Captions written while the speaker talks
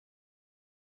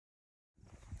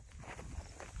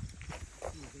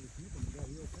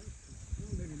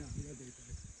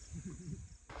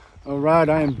All right,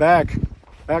 I am back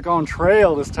on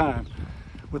trail this time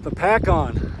with the pack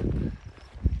on.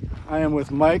 I am with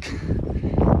Mike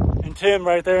and Tim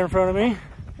right there in front of me.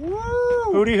 Woo!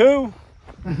 Hooty hoo!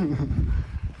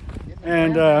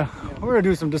 And we're gonna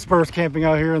do some dispersed camping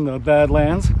out here in the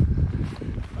Badlands.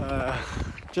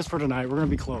 Just for tonight, we're gonna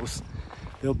be close.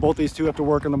 Both these two have to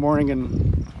work in the morning,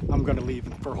 and I'm gonna leave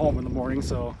for home in the morning.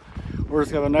 So we're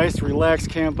just gonna have a nice, relaxed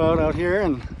camp out here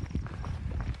and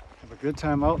have a good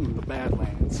time out in the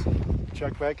Badlands.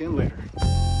 Check back in later.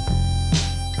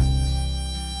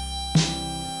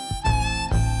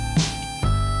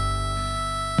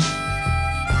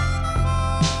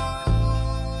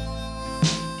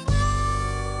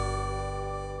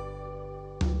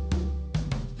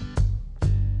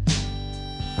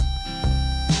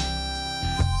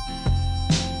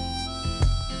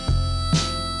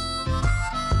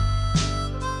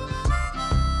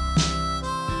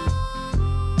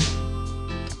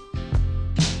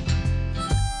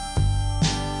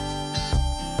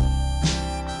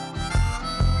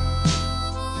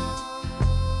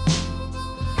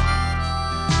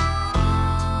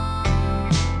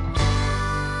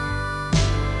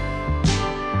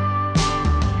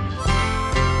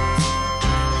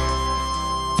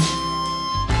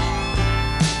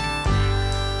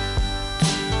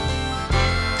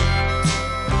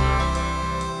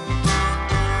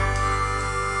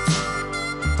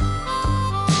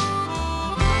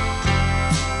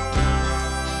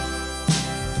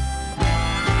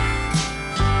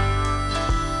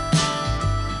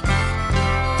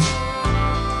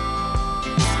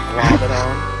 Glob it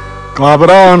on. Glob it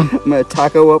on. I'm gonna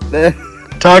taco up there.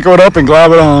 Taco it up and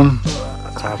glob it on.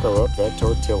 Taco up that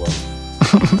tortilla.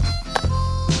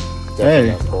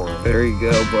 Hey. There you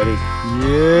go, buddy.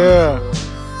 Yeah.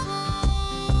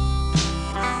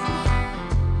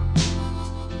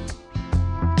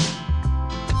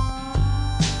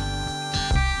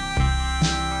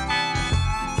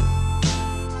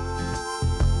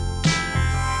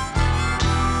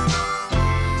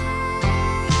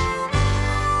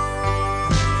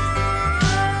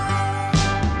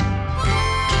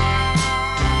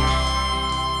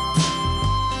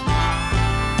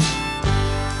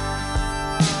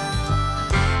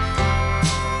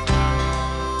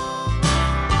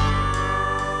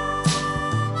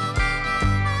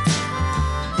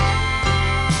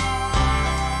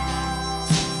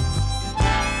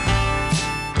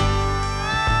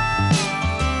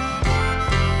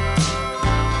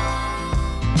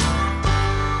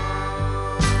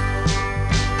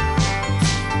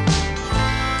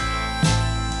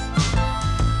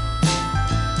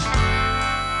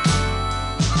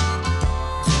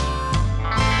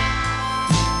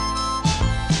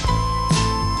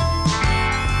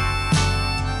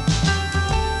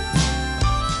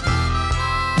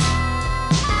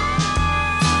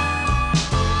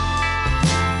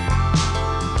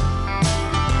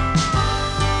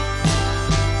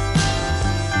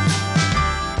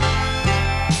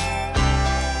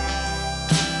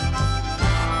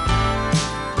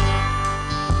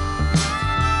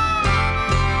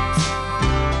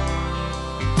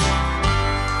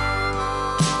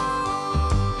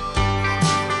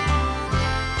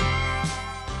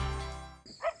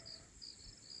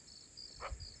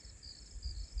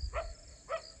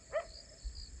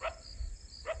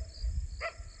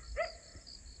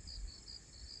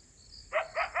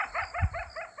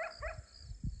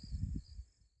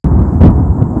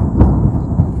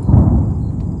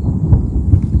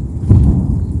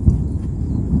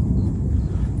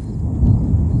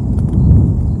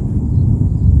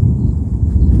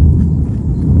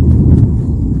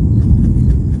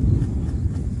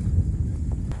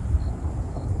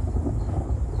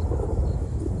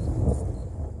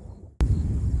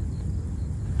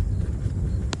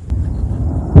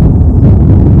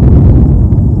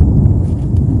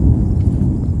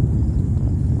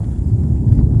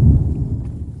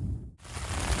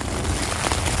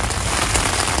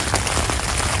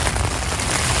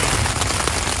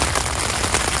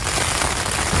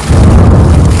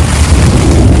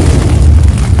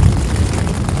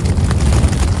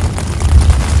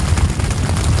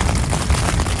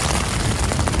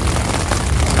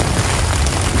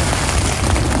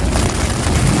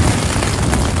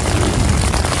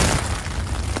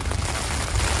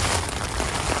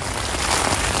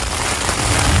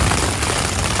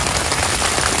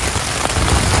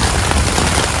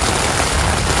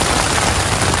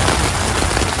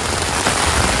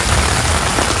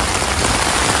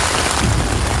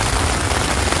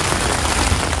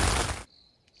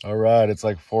 All right, it's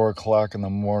like 4 o'clock in the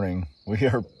morning. We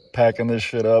are packing this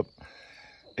shit up.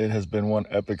 It has been one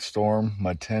epic storm.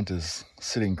 My tent is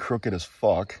sitting crooked as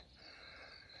fuck.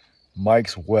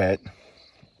 Mike's wet.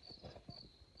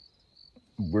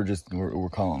 We're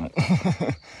calling it.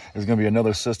 There's gonna be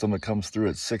another system that comes through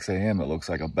at 6 a.m. It looks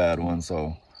like a bad one,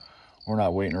 so we're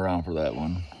not waiting around for that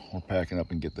one. We're packing up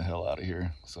and get the hell out of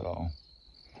here. So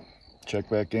check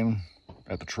back in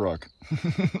at the truck.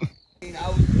 I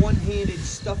was one-handed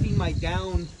stuffing my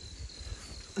down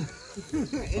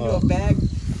into a bag,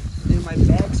 in my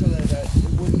bag, so that it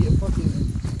wouldn't get fucking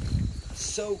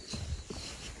soaked.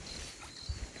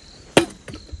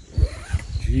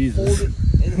 Jesus.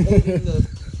 Holding the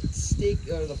stake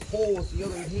or the pole with the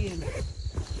other hand.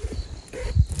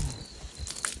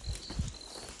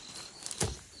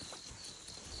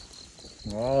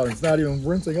 Oh, it's not even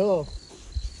rinsing off.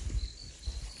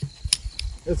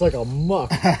 It's like a muck.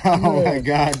 Oh my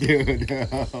god, dude.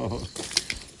 Oh.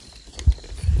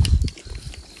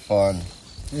 Fun.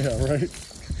 Yeah, right.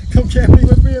 Come camping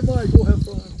with me and Mike. We'll have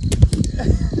fun.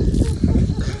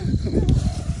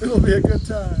 It'll be a good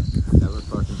time. Never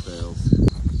fucking fails.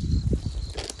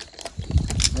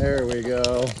 There we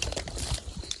go.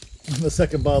 The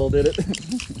second bottle did it.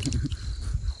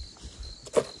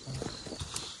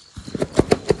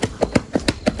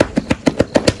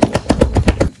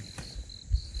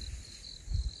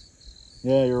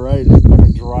 Yeah, you're right. It's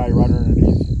fucking dry right underneath.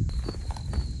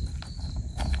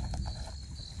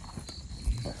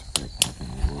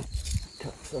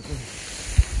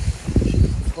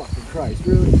 Jesus fucking Christ,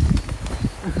 really?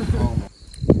 Oh my.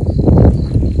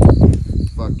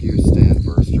 Fuck you, Stan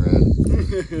Burst Red.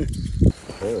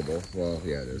 Horrible. Well,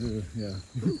 yeah, it is. Yeah.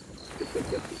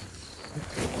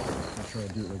 I'll try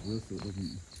to do it like this so it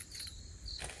doesn't.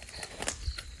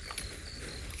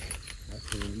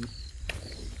 That's a relief.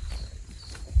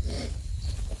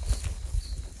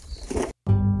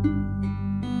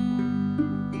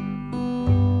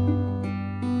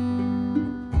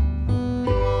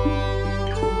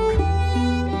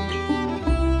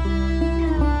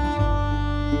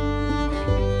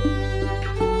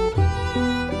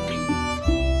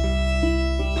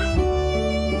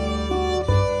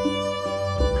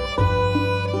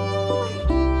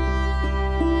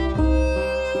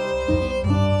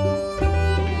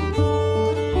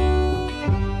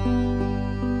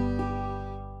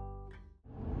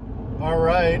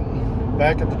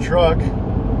 Back at the truck.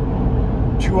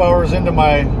 2 hours into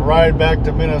my ride back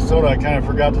to Minnesota, I kind of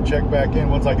forgot to check back in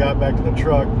once I got back to the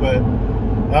truck, but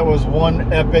that was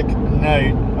one epic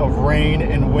night of rain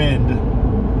and wind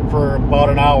for about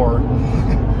an hour.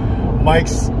 One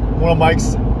of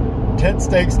Mike's tent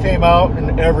stakes came out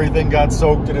and everything got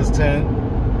soaked in his tent.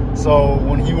 So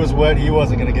when he was wet, he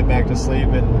wasn't going to get back to sleep,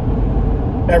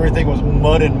 and everything was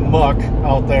mud and muck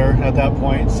out there at that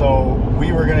point. So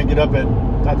we were going to get up at,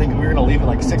 I think we were going to leave at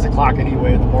like 6 o'clock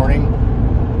anyway in the morning.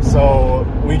 So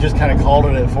we just kind of called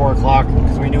it at 4 o'clock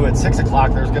because we knew at 6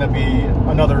 o'clock there's going to be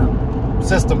another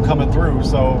system coming through.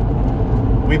 So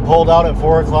we pulled out at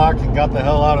 4 o'clock and got the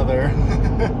hell out of there.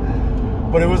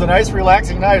 But it was a nice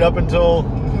relaxing night up until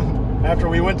after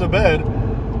we went to bed.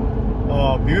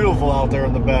 Beautiful out there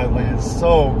in the Badlands.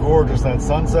 So gorgeous. That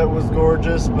sunset was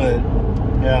gorgeous, but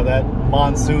yeah, that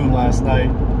monsoon last night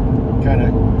kind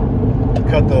of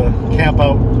cut the camp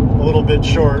out a little bit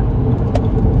short.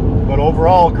 But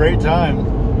overall, great time.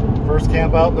 First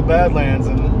camp out in the Badlands,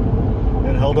 and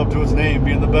it held up to its name,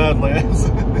 being the Badlands.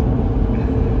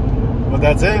 But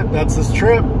that's it. That's this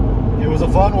trip. It was a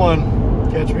fun one.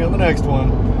 Catch me on the next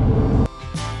one.